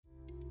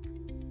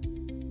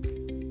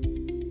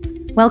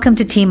Welcome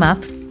to Team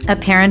Up, a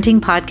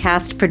parenting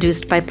podcast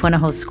produced by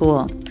Punahou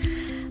School.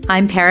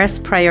 I'm Paris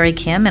Priori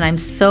Kim, and I'm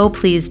so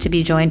pleased to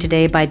be joined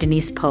today by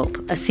Denise Pope,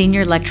 a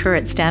senior lecturer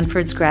at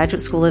Stanford's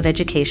Graduate School of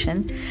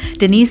Education.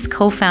 Denise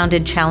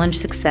co-founded Challenge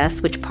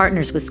Success, which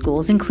partners with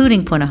schools,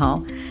 including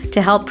Punahou,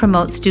 to help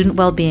promote student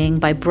well-being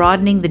by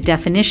broadening the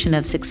definition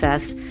of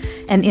success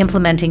and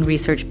implementing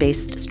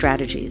research-based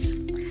strategies.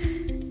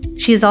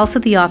 She is also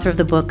the author of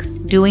the book,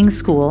 Doing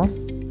School: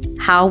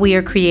 How We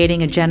Are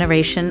Creating a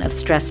Generation of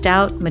Stressed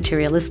Out,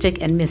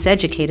 Materialistic, and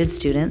Miseducated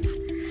Students,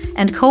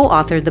 and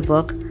co-authored the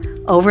book,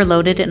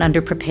 Overloaded and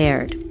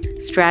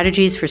Underprepared: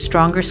 Strategies for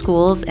Stronger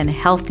Schools and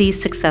Healthy,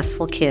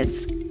 Successful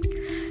Kids.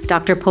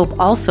 Dr. Pope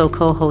also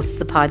co-hosts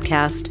the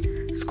podcast,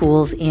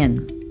 Schools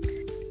In.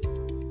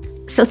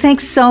 So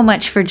thanks so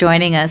much for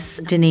joining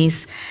us,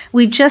 Denise.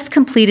 We just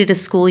completed a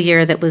school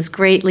year that was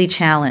greatly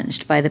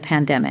challenged by the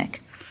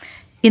pandemic.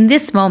 In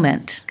this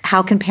moment,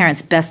 how can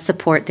parents best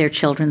support their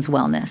children's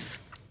wellness?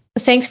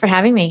 Thanks for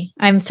having me.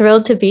 I'm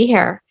thrilled to be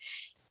here.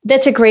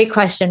 That's a great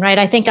question, right?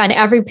 I think on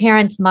every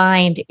parent's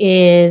mind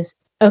is,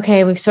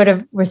 okay, we're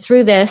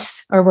through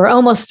this, or we're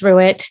almost through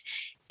it.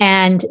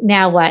 And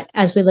now what?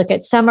 As we look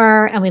at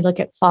summer and we look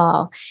at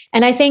fall.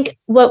 And I think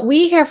what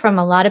we hear from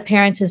a lot of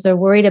parents is they're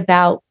worried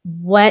about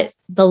what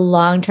the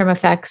long-term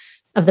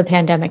effects of the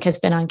pandemic has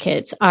been on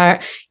kids.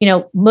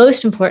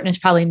 Most important is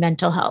probably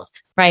mental health,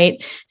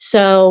 right?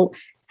 So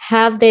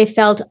have they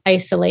felt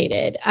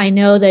isolated? I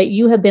know that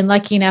you have been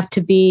lucky enough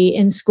to be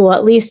in school,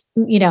 at least,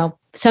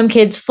 some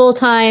kids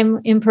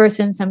full-time in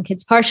person, some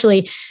kids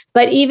partially,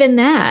 but even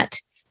that,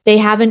 they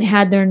haven't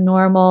had their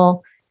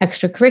normal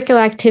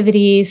extracurricular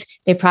activities.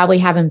 They probably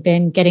haven't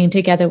been getting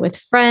together with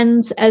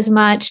friends as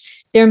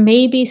much. There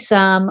may be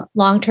some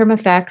long-term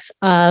effects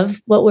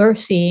of what we're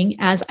seeing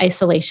as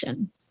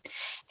isolation.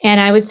 And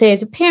I would say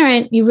as a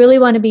parent, you really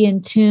want to be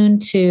in tune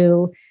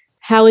to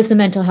how is the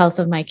mental health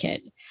of my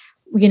kid?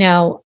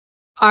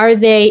 Are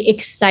they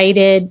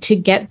excited to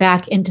get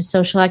back into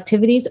social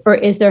activities, or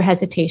is there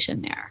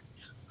hesitation there?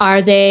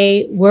 Are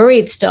they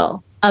worried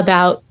still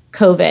about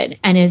COVID,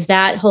 and is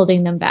that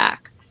holding them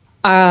back?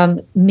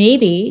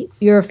 Maybe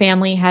your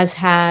family has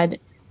had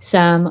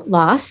some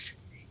loss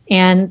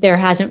and there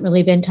hasn't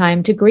really been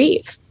time to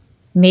grieve.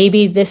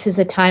 Maybe this is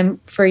a time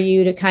for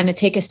you to kind of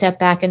take a step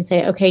back and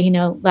say, okay,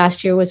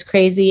 last year was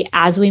crazy.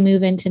 As we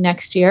move into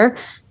next year,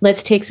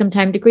 let's take some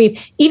time to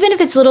grieve. Even if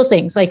it's little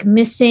things like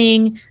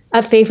missing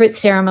a favorite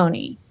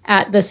ceremony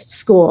at the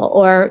school,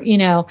 or,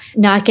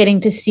 not getting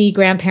to see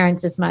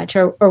grandparents as much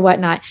or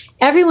whatnot.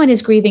 Everyone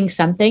is grieving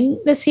something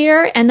this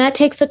year, and that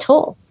takes a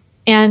toll.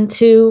 And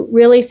to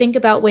really think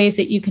about ways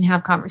that you can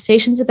have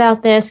conversations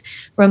about this,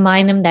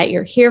 remind them that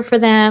you're here for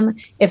them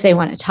if they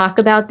want to talk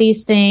about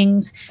these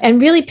things,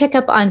 and really pick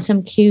up on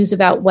some cues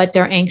about what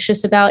they're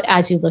anxious about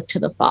as you look to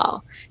the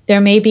fall. There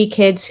may be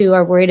kids who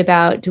are worried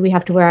about, do we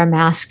have to wear a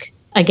mask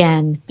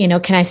again?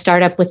 Can I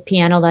start up with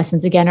piano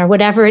lessons again, or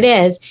whatever it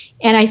is?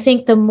 And I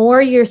think the more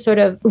you're sort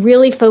of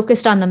really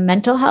focused on the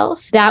mental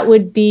health, that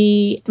would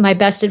be my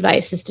best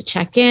advice, is to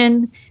check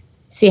in,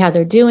 see how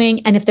they're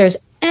doing. And if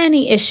there's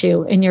any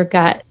issue in your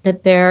gut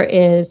that there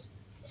is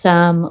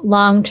some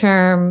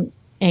long-term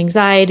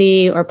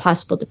anxiety or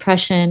possible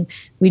depression,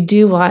 we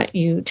do want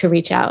you to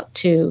reach out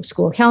to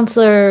school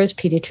counselors,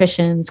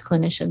 pediatricians,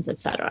 clinicians, et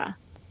cetera.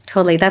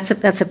 Totally. That's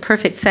a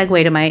perfect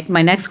segue to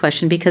my next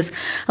question, because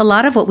a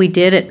lot of what we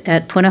did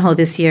at Punahou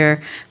this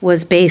year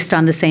was based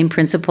on the same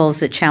principles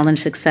that Challenge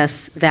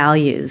Success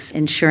values,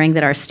 ensuring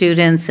that our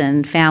students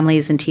and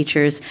families and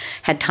teachers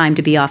had time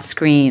to be off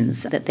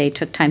screens, that they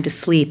took time to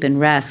sleep and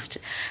rest,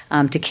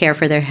 to care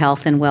for their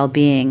health and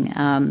well-being.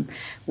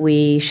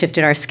 We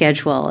shifted our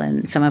schedule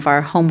and some of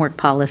our homework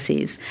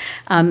policies.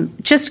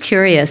 Just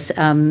curious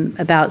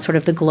about sort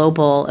of the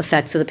global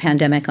effects of the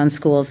pandemic on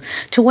schools.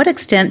 To what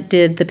extent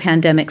did the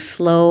pandemic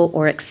slow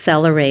or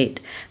accelerate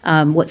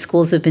what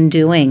schools have been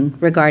doing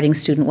regarding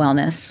student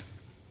wellness?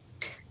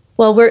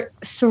 Well, we're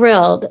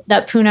thrilled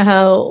that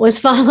Punahou was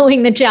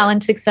following the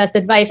Challenge Success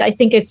advice. I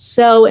think it's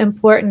so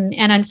important.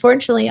 And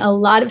unfortunately, a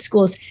lot of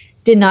schools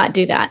did not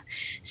do that.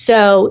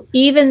 So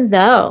even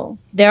though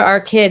there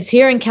are kids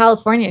here in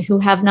California who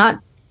have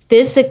not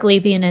physically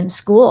been in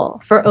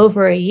school for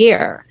over a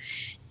year,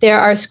 there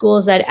are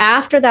schools that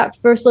after that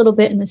first little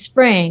bit in the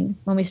spring,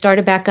 when we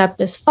started back up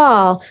this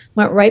fall,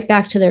 went right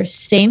back to their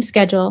same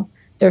schedule,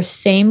 their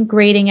same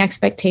grading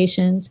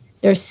expectations,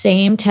 their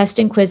same test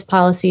and quiz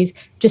policies,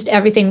 just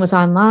everything was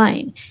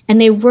online. And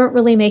they weren't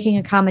really making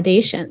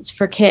accommodations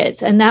for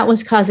kids. And that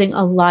was causing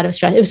a lot of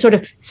stress. It was sort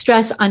of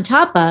stress on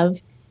top of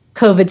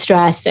COVID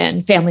stress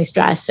and family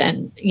stress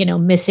and,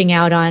 missing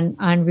out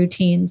on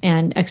routines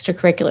and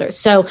extracurriculars.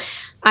 So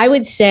I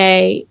would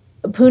say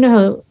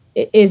Punahou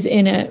is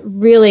in a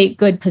really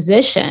good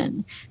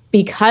position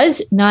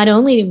because not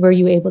only were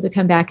you able to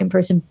come back in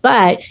person,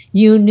 but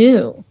you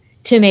knew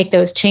to make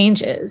those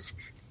changes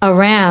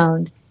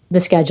around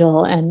the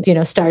schedule and,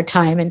 start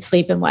time and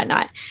sleep and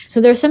whatnot. So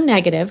there's some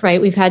negative,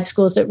 right? We've had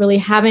schools that really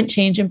haven't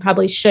changed and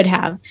probably should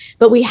have,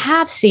 but we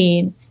have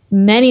seen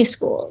many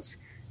schools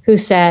who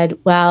said,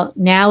 well,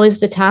 now is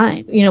the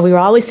time. We were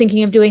always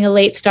thinking of doing a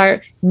late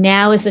start.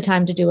 Now is the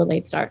time to do a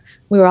late start.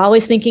 We were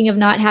always thinking of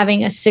not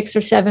having a 6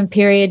 or 7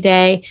 period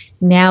day.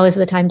 Now is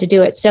the time to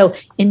do it. So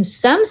in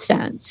some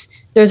sense,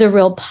 there's a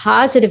real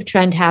positive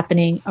trend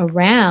happening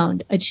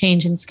around a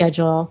change in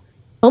schedule,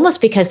 almost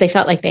because they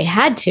felt like they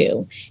had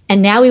to.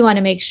 And now we want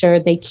to make sure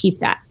they keep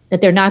that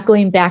they're not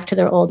going back to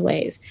their old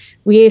ways.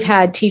 We've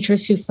had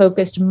teachers who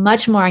focused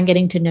much more on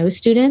getting to know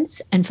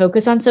students and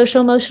focus on social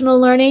emotional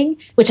learning,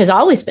 which has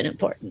always been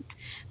important.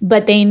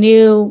 But they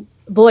knew,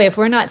 boy, if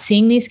we're not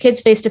seeing these kids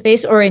face to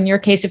face, or in your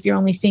case, if you're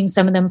only seeing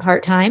some of them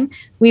part-time,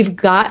 we've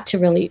got to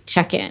really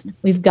check in.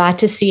 We've got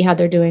to see how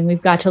they're doing. We've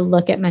got to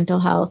look at mental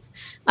health.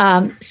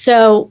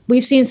 So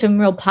we've seen some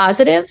real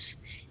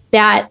positives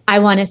that I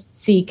want to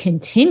see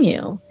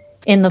continue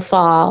in the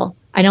fall.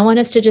 I don't want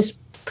us to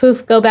just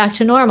poof, go back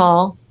to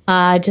normal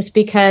just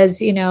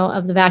because,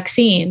 of the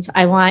vaccines.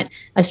 I want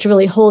us to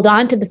really hold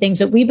on to the things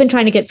that we've been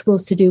trying to get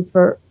schools to do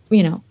for,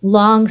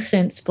 long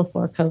since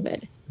before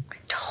COVID.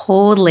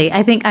 Totally.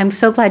 I think I'm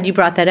so glad you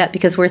brought that up,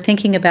 because we're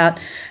thinking about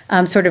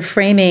sort of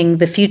framing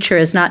the future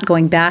as not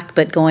going back,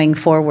 but going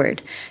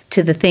forward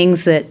to the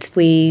things that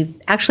we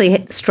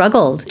actually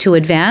struggled to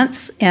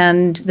advance.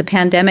 And the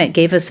pandemic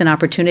gave us an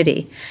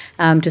opportunity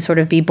to sort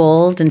of be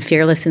bold and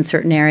fearless in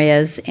certain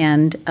areas,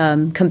 and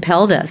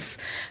compelled us,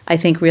 I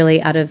think,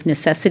 really out of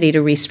necessity to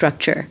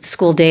restructure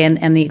school day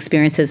and the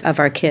experiences of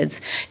our kids.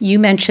 You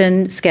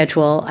mentioned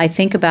schedule. I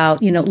think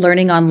about,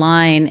 learning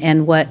online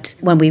and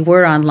when we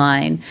were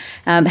online,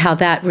 how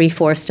that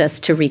reforced us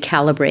to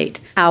recalibrate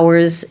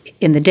hours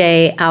in the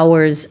day,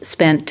 hours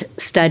spent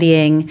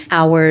studying,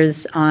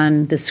 hours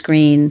on the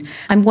screen.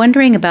 I'm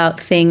wondering about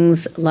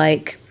things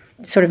like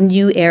sort of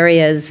new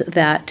areas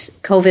that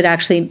COVID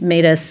actually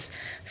made us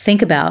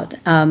think about.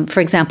 For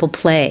example,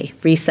 play,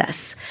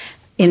 recess.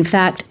 In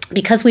fact,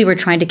 because we were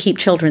trying to keep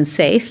children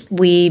safe,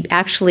 we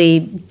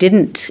actually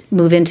didn't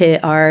move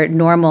into our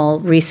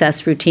normal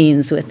recess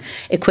routines with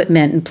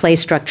equipment and play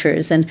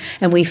structures. And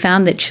we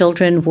found that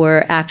children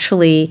were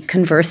actually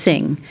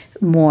conversing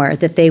more,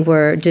 that they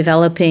were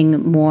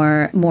developing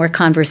more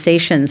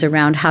conversations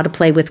around how to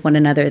play with one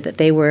another, that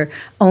they were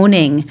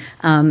owning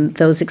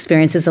those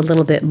experiences a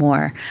little bit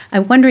more.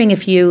 I'm wondering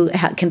if you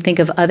can think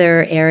of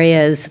other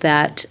areas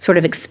that sort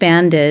of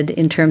expanded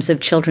in terms of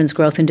children's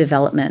growth and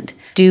development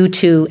due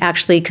to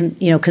actually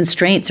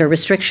constraints or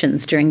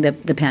restrictions during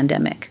the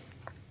pandemic.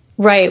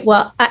 Right.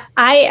 Well,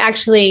 I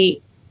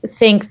actually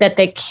think that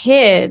the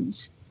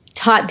kids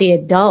taught the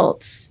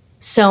adults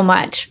so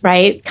much,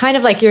 right? Kind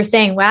of like you're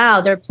saying, wow,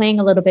 they're playing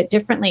a little bit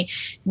differently.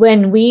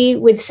 When we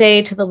would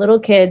say to the little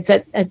kids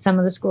at some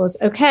of the schools,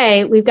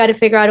 okay, we've got to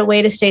figure out a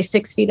way to stay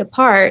 6 feet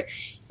apart.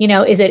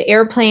 Is it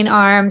airplane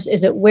arms?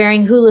 Is it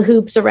wearing hula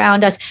hoops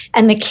around us?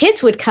 And the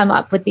kids would come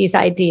up with these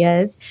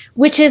ideas,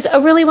 which is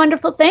a really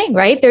wonderful thing,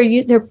 right?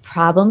 They're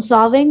problem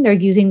solving. They're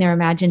using their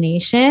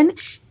imagination,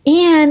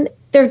 and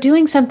they're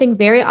doing something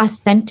very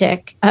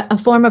authentic, a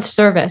form of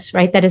service,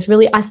 right? That is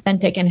really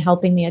authentic and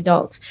helping the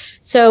adults.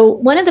 So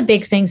one of the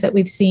big things that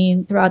we've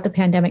seen throughout the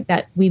pandemic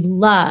that we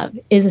love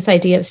is this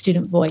idea of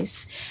student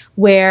voice,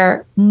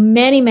 where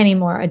many, many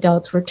more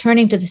adults were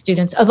turning to the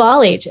students of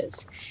all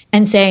ages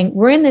and saying,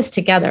 we're in this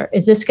together.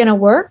 Is this going to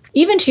work?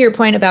 Even to your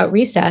point about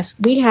recess,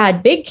 we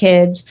had big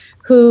kids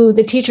who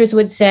the teachers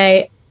would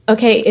say,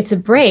 okay, it's a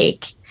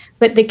break.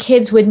 But the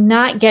kids would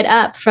not get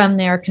up from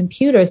their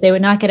computers. They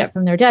would not get up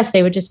from their desks.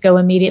 They would just go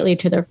immediately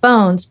to their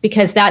phones,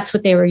 because that's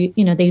what they were,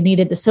 they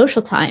needed the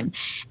social time.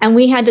 And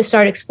we had to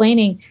start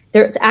explaining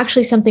there's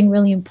actually something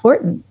really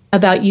important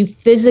about you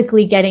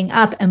physically getting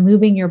up and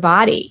moving your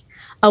body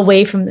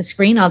away from the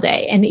screen all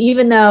day. And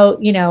even though,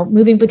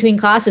 moving between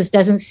classes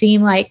doesn't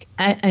seem like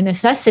a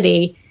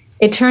necessity,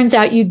 it turns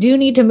out you do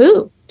need to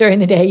move during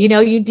the day.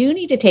 You do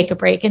need to take a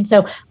break. And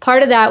so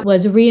part of that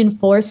was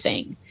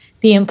reinforcing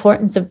the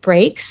importance of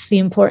breaks, the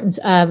importance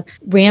of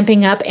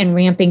ramping up and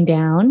ramping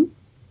down.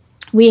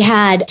 We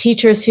had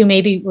teachers who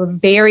maybe were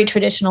very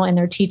traditional in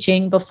their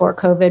teaching before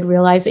COVID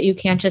realize that you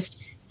can't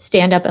just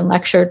stand up and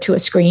lecture to a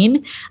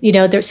screen.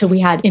 So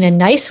we had, in a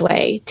nice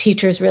way,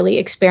 teachers really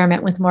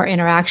experiment with more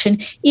interaction.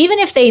 Even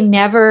if they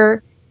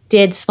never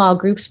did small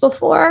groups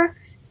before,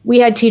 we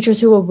had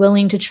teachers who were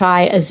willing to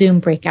try a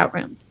Zoom breakout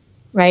room.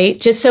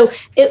 Right. So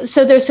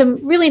there's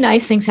some really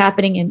nice things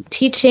happening in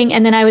teaching.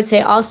 And then I would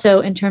say also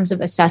in terms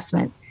of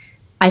assessment,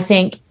 I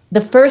think the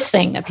first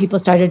thing that people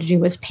started to do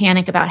was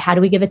panic about, how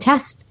do we give a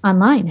test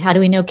online? How do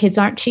we know kids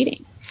aren't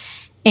cheating?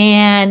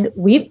 And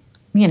we've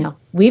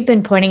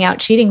been pointing out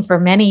cheating for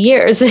many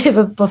years.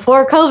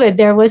 Before COVID,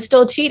 there was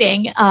still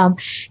cheating, and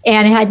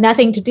it had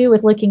nothing to do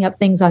with looking up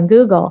things on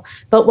Google.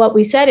 But what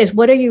we said is,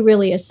 what are you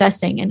really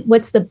assessing, and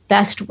what's the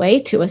best way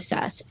to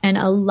assess? And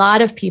a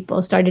lot of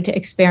people started to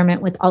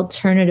experiment with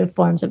alternative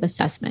forms of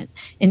assessment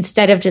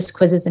instead of just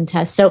quizzes and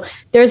tests. So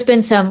there's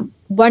been some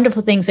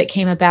wonderful things that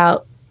came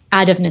about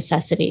out of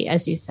necessity,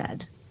 as you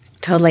said.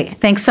 Totally.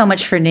 Thanks so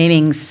much for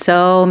naming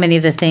so many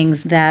of the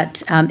things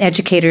that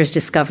educators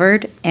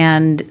discovered.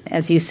 And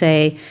as you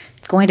say,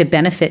 going to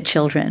benefit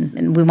children,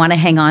 and we want to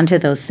hang on to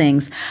those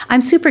things. I'm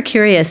super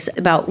curious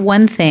about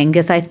one thing,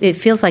 because it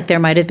feels like there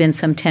might have been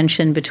some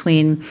tension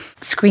between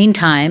screen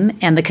time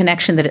and the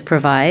connection that it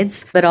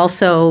provides, but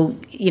also,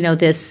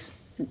 this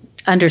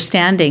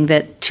understanding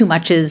that too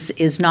much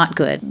is not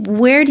good.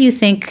 Where do you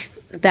think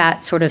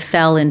that sort of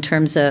fell in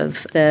terms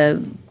of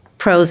the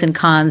pros and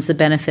cons, the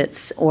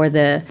benefits or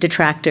the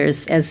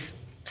detractors, as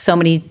so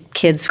many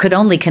kids could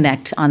only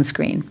connect on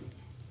screen?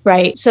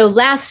 Right. So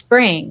last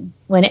spring,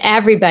 when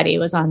everybody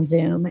was on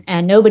Zoom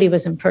and nobody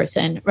was in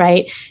person,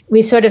 right,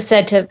 we sort of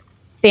said to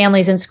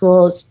families and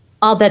schools,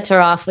 all bets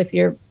are off with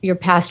your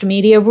past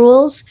media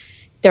rules.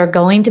 They're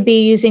going to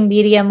be using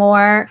media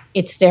more.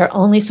 It's their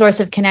only source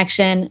of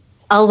connection.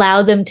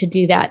 Allow them to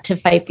do that to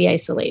fight the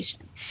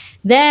isolation.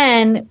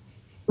 Then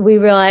we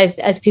realized,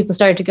 as people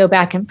started to go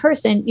back in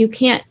person, you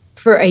can't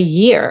for a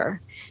year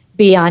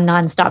be on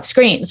nonstop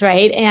screens,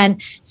 right?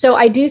 And so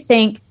I do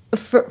think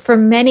for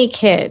many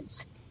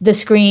kids, the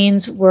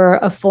screens were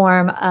a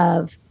form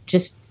of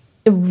just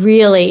a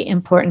really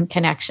important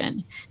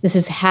connection. This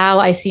is how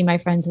I see my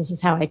friends. This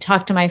is how I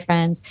talk to my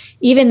friends.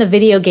 Even the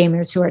video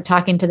gamers who are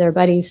talking to their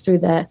buddies through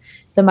the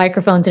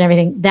microphones and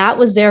everything, that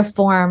was their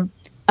form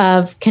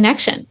of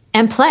connection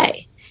and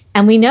play.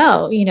 And we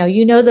know,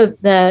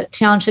 the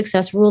challenge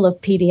success rule of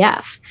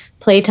PDF,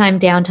 playtime,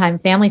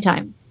 downtime, family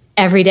time,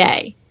 every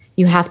day.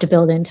 You have to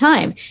build in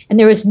time. And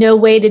there was no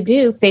way to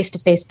do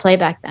face-to-face play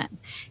back then.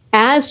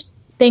 As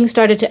things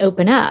started to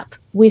open up,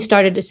 we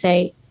started to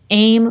say,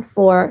 aim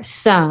for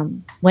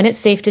some, when it's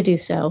safe to do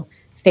so,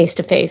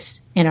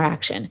 face-to-face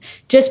interaction.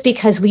 Just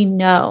because we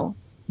know,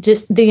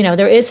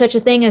 there is such a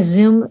thing as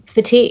Zoom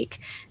fatigue.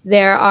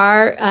 There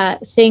are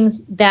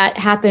things that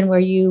happen where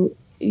you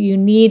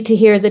need to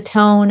hear the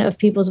tone of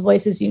people's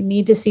voices. You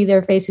need to see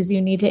their faces.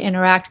 You need to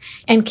interact.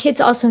 And kids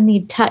also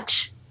need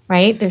touch,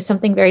 right? There's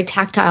something very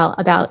tactile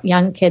about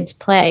young kids'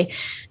 play.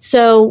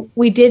 So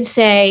we did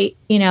say,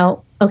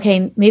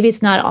 okay, maybe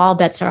it's not all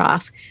bets are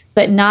off,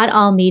 but not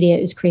all media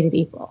is created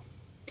equal.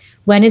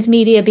 When is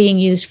media being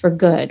used for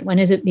good? When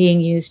is it being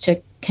used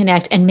to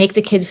connect and make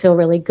the kids feel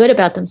really good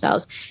about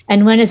themselves?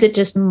 And when is it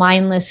just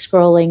mindless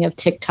scrolling of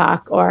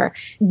TikTok or,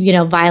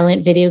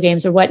 violent video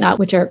games or whatnot,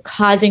 which are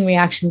causing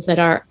reactions that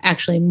are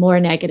actually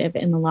more negative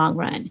in the long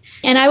run?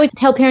 And I would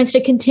tell parents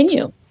to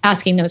continue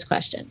asking those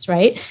questions,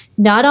 right?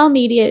 Not all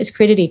media is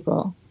created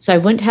equal. So I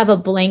wouldn't have a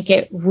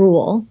blanket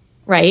rule,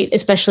 right?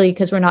 Especially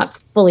because we're not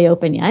fully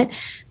open yet.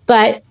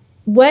 But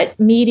what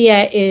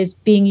media is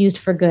being used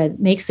for good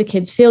makes the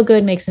kids feel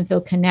good, makes them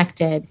feel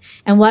connected.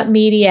 And what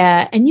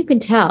media, and you can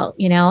tell,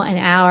 an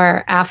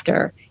hour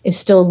after is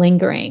still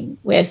lingering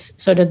with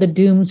sort of the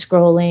doom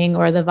scrolling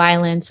or the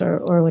violence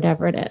or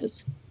whatever it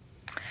is.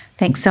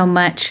 Thanks so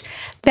much.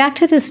 Back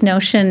to this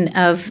notion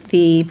of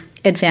the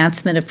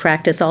advancement of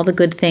practice, all the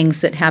good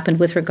things that happened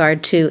with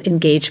regard to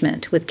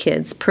engagement with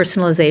kids,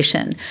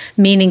 personalization,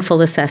 meaningful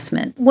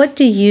assessment. What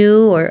do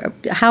you, or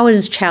how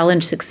does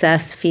Challenge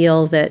Success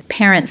feel that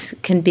parents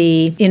can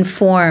be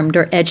informed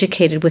or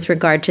educated with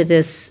regard to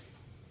this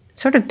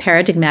sort of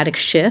paradigmatic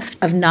shift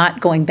of not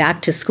going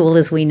back to school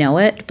as we know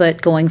it,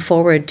 but going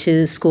forward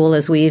to school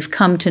as we've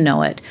come to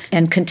know it,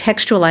 and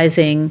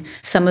contextualizing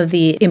some of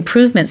the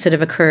improvements that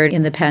have occurred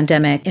in the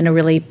pandemic in a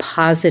really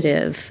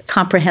positive,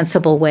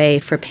 comprehensible way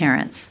for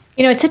parents?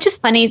 It's such a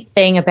funny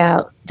thing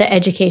about the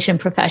education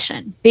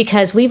profession,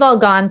 because we've all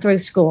gone through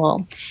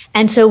school.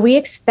 And so we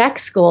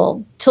expect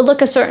school to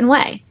look a certain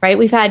way, right?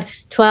 We've had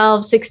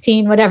 12,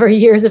 16, whatever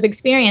years of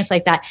experience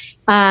like that.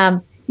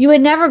 You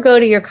would never go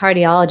to your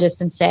cardiologist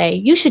and say,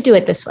 you should do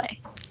it this way,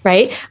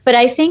 right? But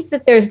I think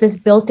that there's this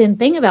built-in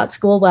thing about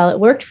school. Well,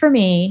 it worked for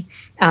me.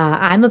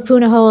 I'm a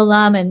Punahou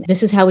alum, and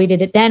this is how we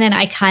did it then. And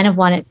I kind of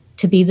want it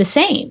to be the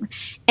same.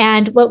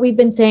 And what we've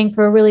been saying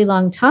for a really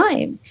long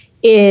time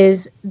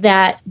is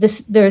that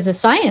there's a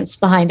science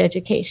behind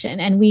education.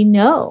 And we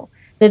know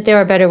that there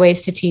are better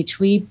ways to teach.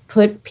 We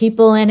put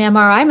people in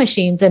MRI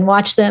machines and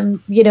watch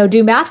them,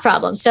 do math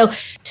problems. So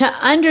to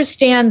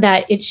understand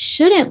that it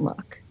shouldn't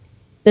look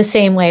the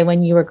same way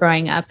when you were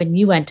growing up and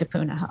you went to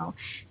Punahou,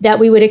 that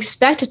we would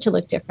expect it to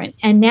look different.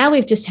 And now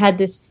we've just had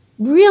this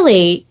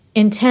really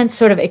intense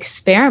sort of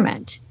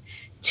experiment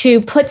to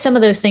put some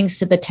of those things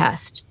to the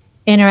test.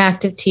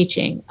 Interactive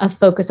teaching, a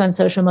focus on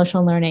social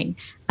emotional learning,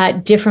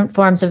 different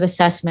forms of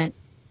assessment,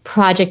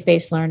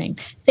 project-based learning,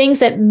 things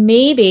that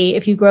maybe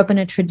if you grew up in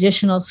a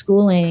traditional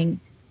schooling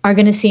are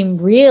going to seem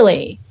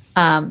really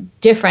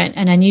different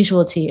and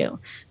unusual to you.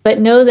 But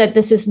know that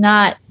this is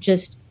not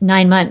just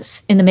 9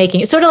 months in the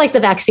making. It's sort of like the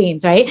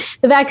vaccines, right?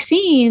 The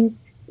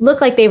vaccines look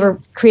like they were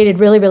created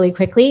really, really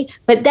quickly,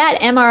 but that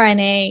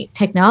mRNA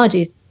technology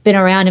has been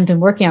around and been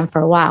working on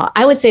for a while.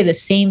 I would say the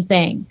same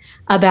thing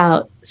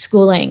about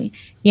schooling.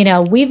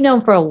 We've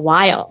known for a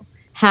while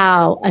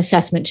how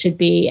assessment should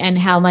be and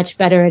how much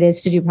better it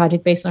is to do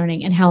project-based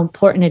learning and how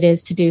important it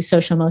is to do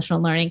social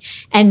emotional learning.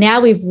 And now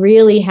we've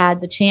really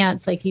had the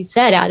chance, like you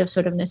said, out of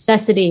sort of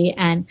necessity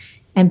and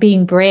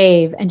being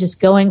brave and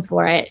just going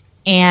for it.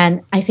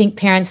 And I think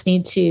parents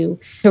need to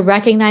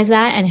recognize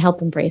that and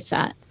help embrace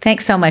that.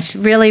 Thanks so much.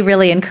 Really,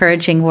 really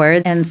encouraging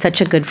words and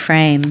such a good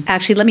frame.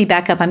 Actually, let me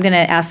back up. I'm going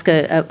to ask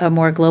a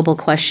more global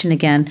question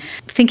again.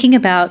 Thinking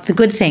about the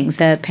good things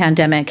the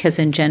pandemic has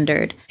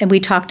engendered. And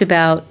we talked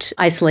about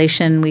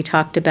isolation. We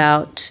talked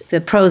about the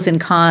pros and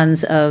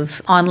cons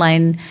of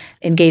online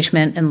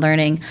engagement and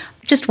learning.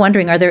 Just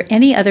wondering, are there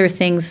any other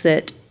things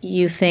that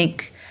you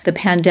think the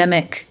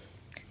pandemic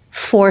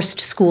forced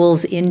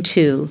schools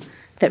into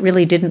that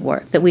really didn't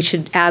work, that we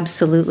should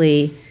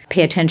absolutely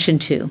pay attention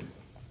to?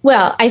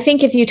 Well, I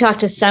think if you talk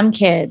to some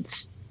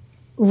kids,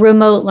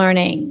 remote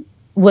learning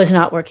was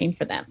not working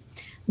for them.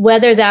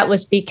 Whether that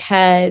was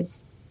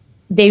because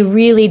they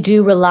really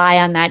do rely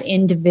on that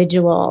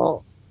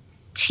individual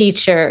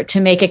teacher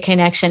to make a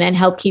connection and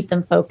help keep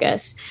them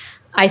focused.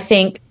 I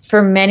think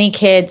for many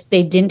kids,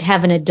 they didn't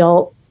have an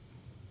adult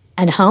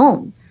at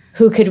home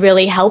who could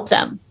really help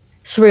them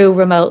through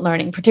remote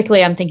learning.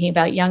 Particularly, I'm thinking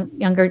about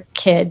younger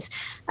kids.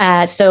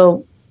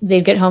 So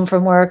they'd get home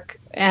from work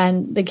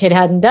and the kid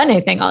hadn't done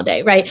anything all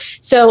day, right?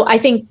 So I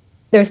think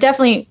there's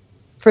definitely,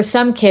 for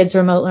some kids,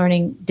 remote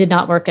learning did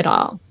not work at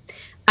all.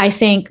 I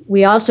think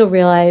we also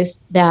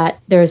realized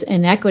that there's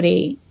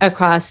inequity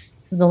across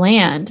the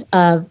land.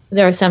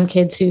 There are some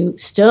kids who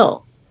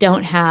still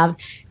don't have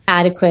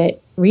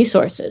adequate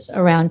resources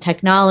around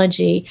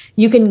technology.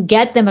 You can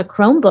get them a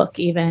Chromebook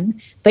even,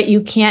 but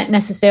you can't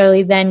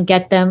necessarily then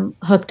get them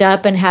hooked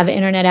up and have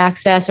internet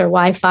access or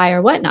Wi-Fi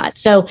or whatnot.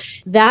 So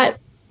that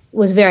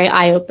was very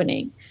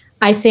eye-opening.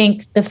 I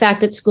think the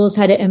fact that schools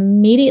had to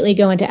immediately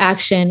go into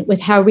action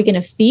with how are we going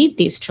to feed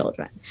these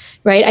children,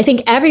 right? I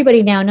think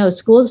everybody now knows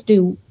schools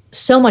do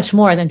so much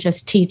more than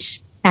just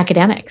teach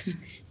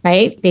academics,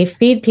 right? They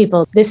feed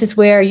people. This is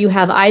where you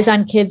have eyes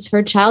on kids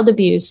for child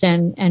abuse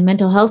and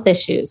mental health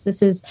issues.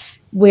 This is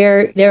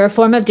where they're a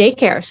form of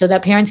daycare so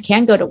that parents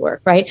can go to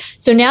work, right?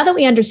 So now that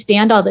we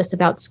understand all this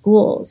about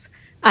schools,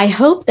 I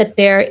hope that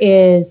there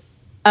is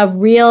a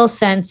real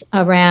sense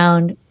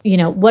around,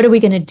 what are we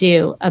going to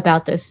do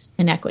about this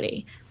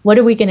inequity? What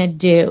are we going to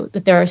do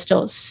that there are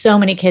still so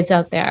many kids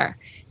out there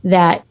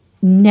that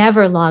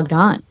never logged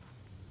on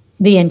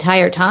the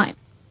entire time?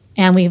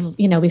 And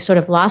we've sort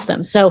of lost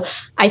them. So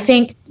I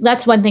think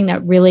that's one thing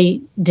that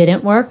really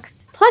didn't work.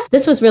 Plus,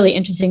 this was really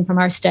interesting from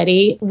our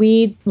study.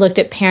 We looked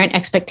at parent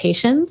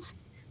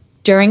expectations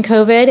during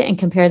COVID and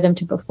compared them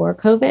to before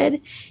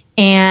COVID.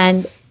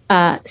 And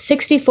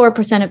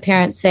 64% of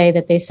parents say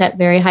that they set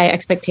very high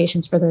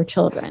expectations for their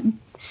children.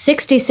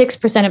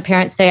 66% of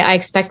parents say, I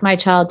expect my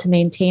child to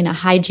maintain a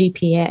high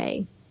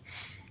GPA.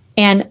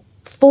 And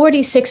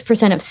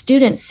 46% of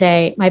students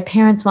say, my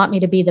parents want me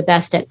to be the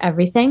best at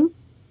everything.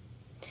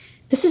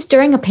 This is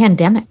during a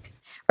pandemic,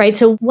 right?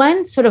 So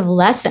one sort of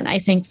lesson, I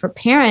think, for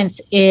parents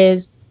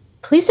is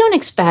please don't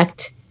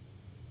expect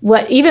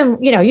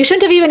you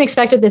shouldn't have even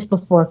expected this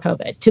before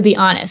COVID, to be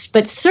honest,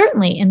 but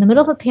certainly in the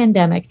middle of a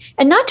pandemic,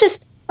 and not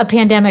just a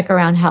pandemic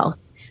around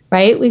health,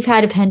 right? We've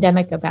had a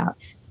pandemic about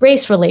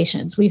race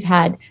relations. We've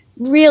had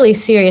really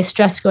serious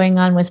stress going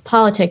on with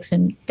politics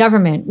and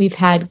government. We've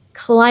had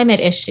climate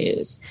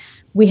issues.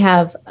 We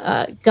have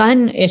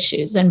gun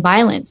issues and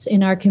violence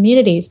in our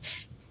communities.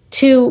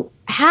 To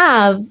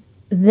have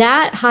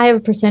that high of a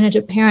percentage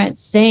of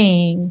parents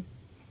saying,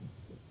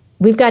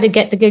 we've got to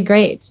get the good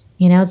grades,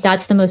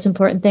 that's the most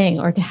important thing,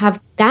 or to have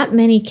that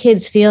many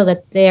kids feel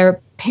that their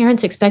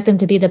parents expect them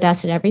to be the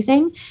best at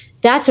everything,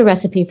 that's a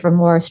recipe for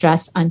more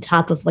stress on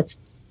top of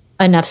what's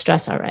enough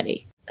stress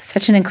already.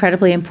 Such an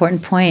incredibly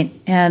important point.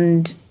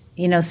 And,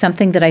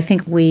 something that I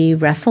think we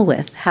wrestle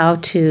with, how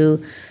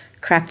to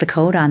crack the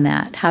code on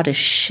that, how to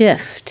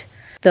shift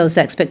those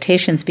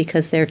expectations,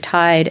 because they're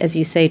tied, as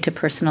you say, to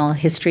personal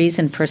histories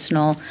and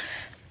personal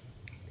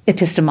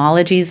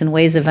epistemologies and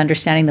ways of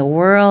understanding the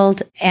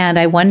world. And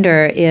I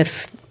wonder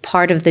if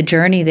part of the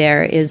journey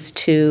there is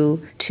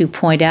to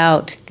point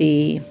out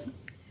the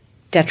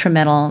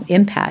detrimental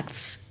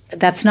impacts.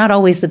 That's not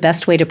always the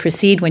best way to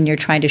proceed when you're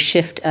trying to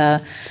shift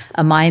a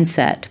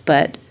mindset.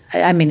 But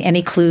I mean,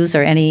 any clues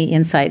or any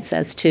insights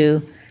as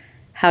to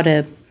how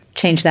to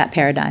change that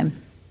paradigm?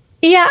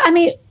 Yeah, I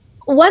mean,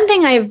 one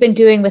thing I've been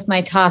doing with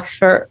my talks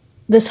for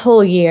this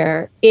whole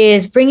year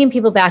is bringing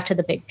people back to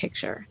the big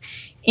picture.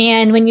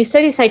 And when you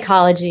study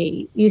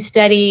psychology, you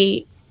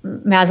study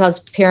Maslow's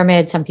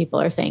pyramid. Some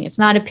people are saying it's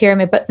not a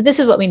pyramid, but this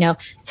is what we know.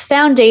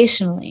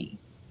 Foundationally,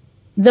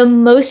 the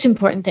most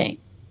important thing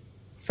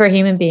for a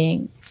human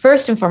being,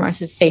 first and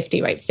foremost, is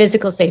safety, right?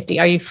 Physical safety.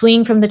 Are you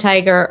fleeing from the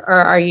tiger,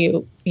 or are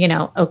you,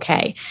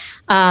 okay?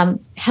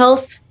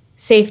 Health,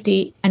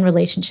 safety, and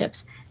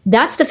relationships.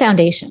 That's the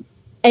foundation.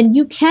 And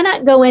you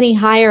cannot go any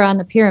higher on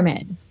the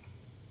pyramid.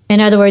 In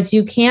other words,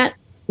 you can't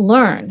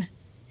learn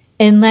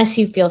unless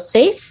you feel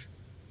safe,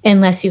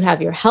 unless you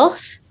have your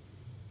health,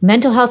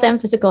 mental health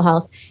and physical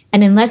health,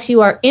 and unless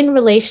you are in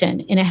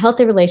a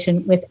healthy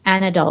relation with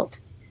an adult,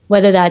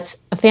 whether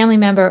that's a family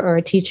member or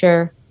a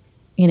teacher,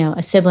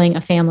 a sibling,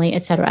 a family,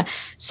 etc.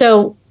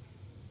 So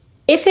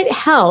if it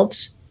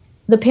helps,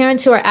 the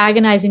parents who are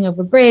agonizing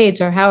over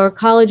grades or how our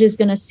college is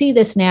going to see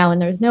this now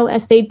and there's no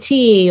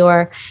SAT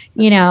or,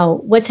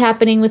 what's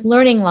happening with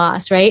learning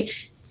loss, right?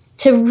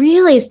 to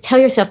really tell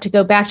yourself to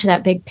go back to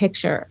that big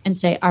picture and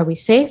say, are we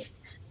safe?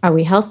 Are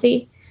we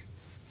healthy?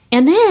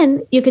 And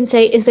then you can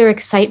say, is there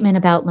excitement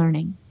about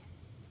learning?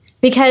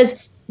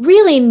 Because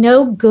really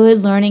no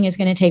good learning is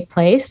going to take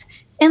place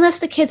unless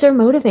the kids are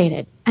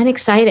motivated and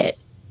excited.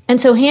 And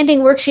so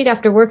handing worksheet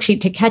after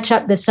worksheet to catch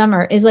up this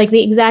summer is like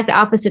the exact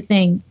opposite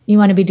thing you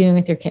want to be doing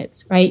with your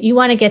kids, right? You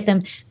want to get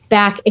them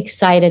back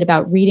excited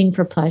about reading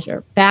for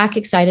pleasure, back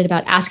excited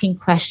about asking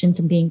questions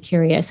and being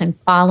curious and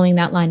following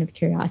that line of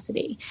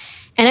curiosity.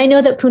 And I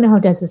know that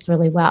Punahou does this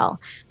really well,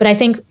 but I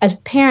think as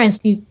parents,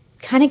 you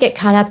kind of get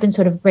caught up in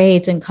sort of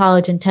grades and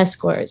college and test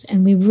scores.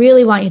 And we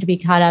really want you to be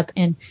caught up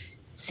in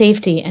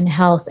safety and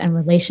health and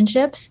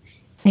relationships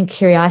and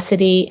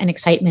curiosity and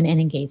excitement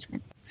and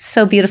engagement.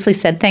 So beautifully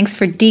said. Thanks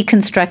for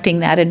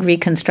deconstructing that and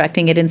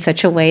reconstructing it in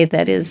such a way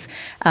that is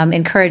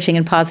encouraging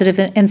and positive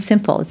and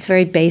simple. It's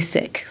very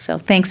basic. So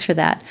thanks for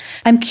that.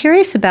 I'm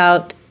curious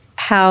about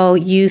how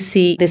you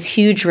see this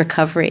huge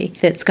recovery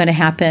that's going to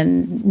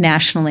happen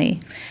nationally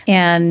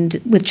and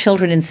with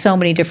children in so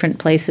many different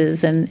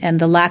places and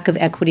the lack of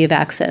equity of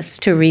access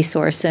to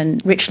resource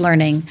and rich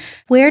learning.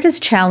 Where does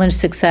Challenge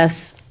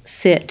Success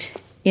sit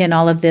in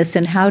all of this,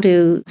 and how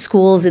do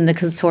schools in the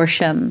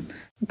consortium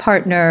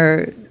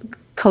partner,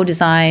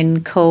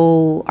 co-design,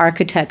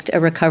 co-architect a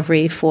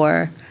recovery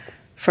for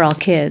all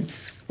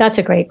kids? That's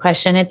a great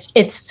question.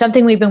 It's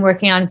something we've been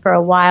working on for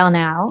a while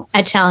now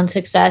at Challenge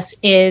Success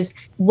is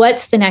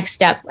what's the next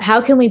step?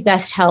 How can we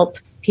best help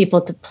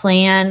people to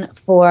plan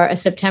for a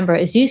September,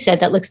 as you said,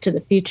 that looks to the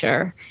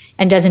future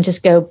and doesn't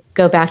just go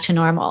back to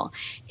normal?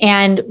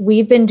 And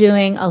we've been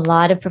doing a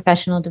lot of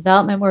professional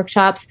development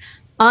workshops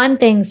on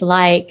things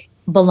like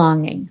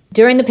belonging.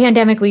 During the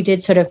pandemic, we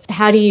did sort of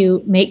how do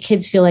you make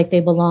kids feel like they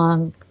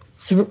belong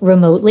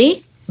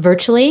remotely,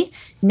 virtually.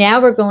 Now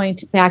we're going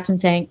back and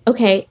saying,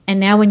 okay, and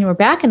now when you're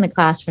back in the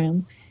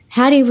classroom,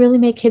 how do you really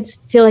make kids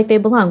feel like they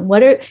belong?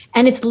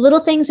 And it's little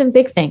things and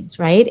big things,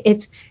 right?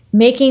 It's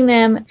making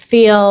them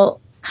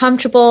feel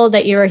comfortable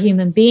that you're a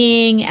human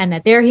being and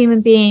that they're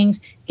human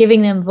beings,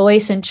 giving them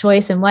voice and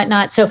choice and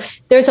whatnot. So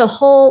there's a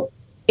whole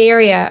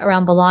area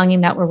around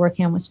belonging that we're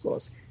working on with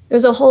schools.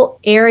 There's a whole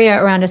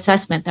area around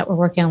assessment that we're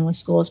working on with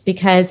schools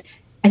because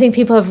I think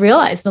people have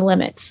realized the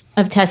limits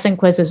of tests and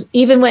quizzes,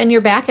 even when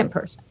you're back in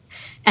person.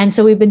 And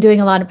so we've been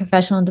doing a lot of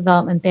professional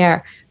development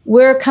there.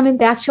 We're coming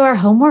back to our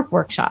homework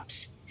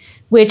workshops,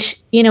 which,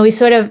 we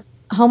sort of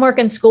homework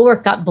and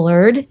schoolwork got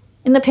blurred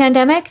in the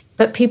pandemic,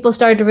 but people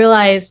started to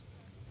realize,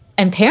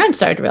 and parents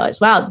started to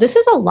realize, wow, this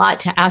is a lot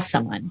to ask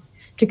someone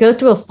to go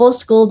through a full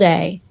school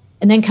day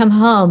and then come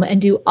home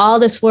and do all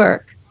this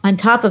work on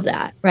top of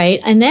that, right?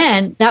 And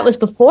then that was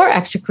before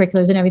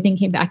extracurriculars and everything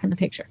came back in the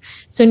picture.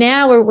 So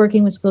now we're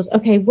working with schools.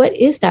 Okay, what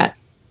is that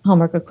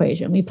homework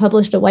equation? We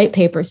published a white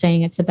paper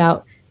saying it's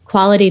about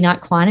quality,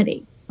 not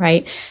quantity,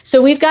 right?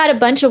 So we've got a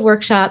bunch of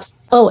workshops.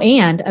 Oh,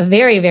 and a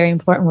very, very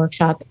important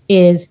workshop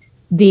is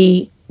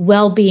the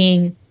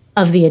well-being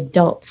of the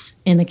adults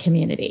in the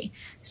community.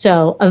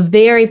 So a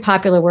very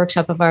popular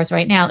workshop of ours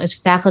right now is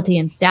faculty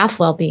and staff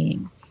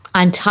well-being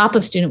on top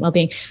of student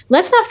well-being.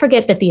 Let's not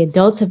forget that the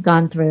adults have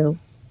gone through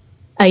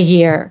a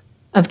year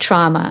of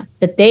trauma,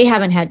 that they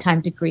haven't had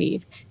time to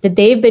grieve, that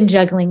they've been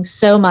juggling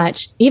so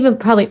much, even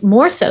probably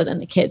more so than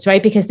the kids,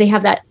 right? Because they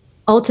have that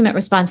ultimate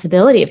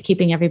responsibility of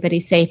keeping everybody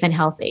safe and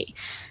healthy.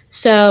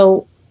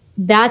 So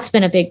that's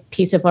been a big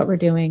piece of what we're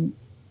doing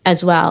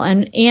as well.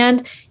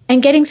 And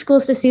getting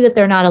schools to see that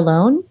they're not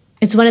alone.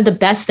 It's one of the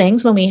best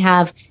things when we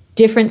have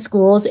different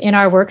schools in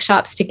our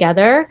workshops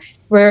together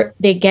where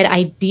they get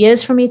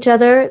ideas from each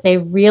other. They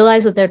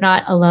realize that they're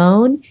not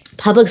alone.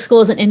 Public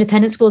schools and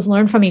independent schools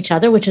learn from each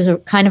other, which is a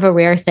kind of a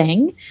rare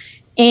thing.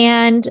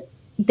 And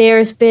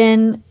there's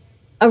been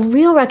a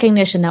real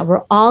recognition that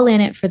we're all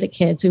in it for the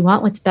kids. We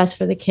want what's best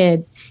for the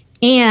kids.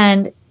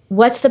 And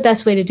what's the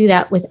best way to do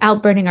that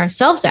without burning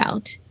ourselves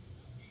out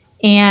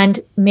and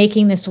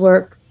making this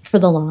work for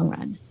the long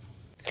run?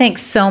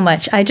 Thanks so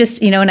much. I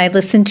just, when I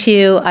listen to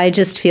you, I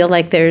just feel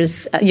like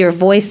your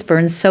voice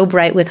burns so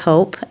bright with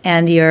hope,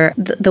 and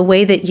the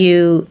way that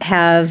you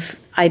have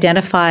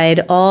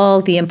identified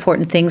all the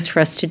important things for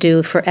us to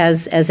do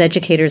as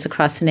educators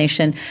across the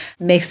nation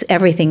makes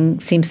everything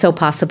seem so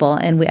possible.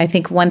 And I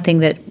think one thing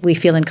that we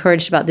feel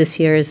encouraged about this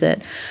year is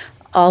that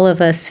all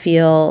of us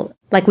feel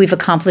like we've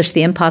accomplished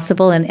the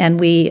impossible,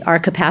 and our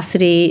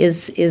capacity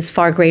is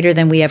far greater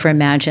than we ever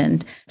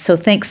imagined. So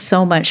thanks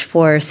so much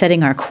for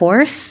setting our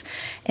course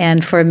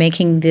and for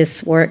making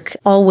this work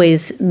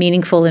always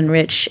meaningful and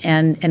rich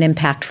and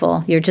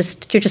impactful. You're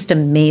just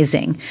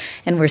amazing.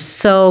 And we're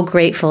so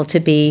grateful to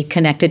be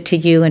connected to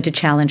you and to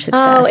Challenge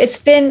Success. Oh,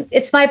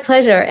 it's my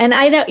pleasure. And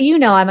I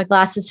know, I'm a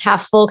glasses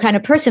half full kind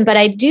of person, but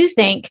I do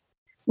think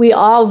we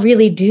all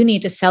really do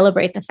need to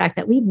celebrate the fact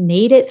that we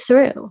made it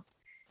through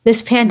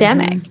this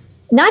pandemic. Mm-hmm.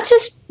 Not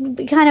just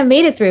kind of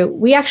made it through,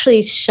 we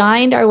actually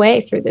shined our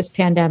way through this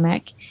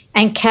pandemic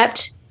and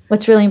kept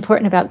what's really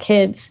important about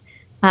kids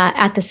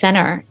at the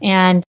center.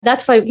 And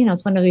that's why,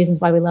 it's one of the reasons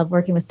why we love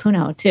working with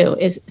Punahou too,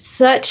 is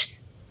such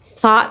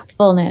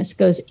thoughtfulness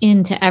goes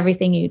into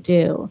everything you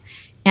do.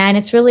 And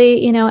it's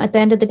really, at the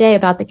end of the day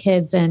about the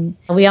kids. And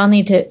we all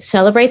need to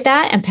celebrate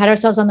that and pat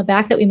ourselves on the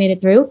back that we made it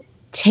through.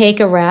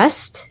 Take a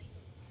rest.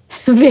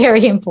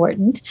 Very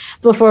important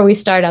before we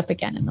start up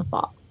again in the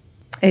fall.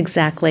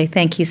 Exactly.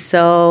 Thank you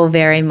so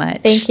very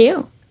much. Thank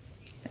you.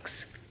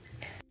 Thanks.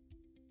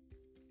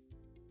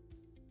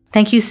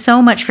 Thank you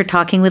so much for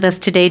talking with us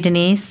today,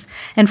 Denise.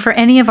 And for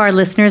any of our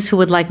listeners who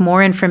would like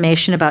more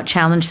information about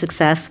Challenge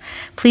Success,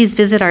 please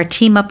visit our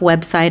Team Up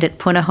website at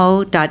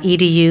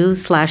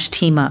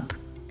punahou.edu/teamup.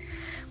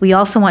 We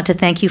also want to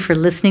thank you for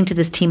listening to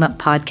this Team Up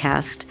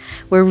podcast.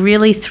 We're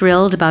really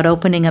thrilled about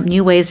opening up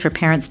new ways for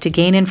parents to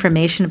gain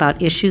information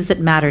about issues that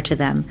matter to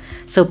them.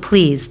 So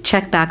please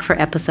check back for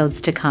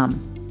episodes to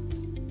come.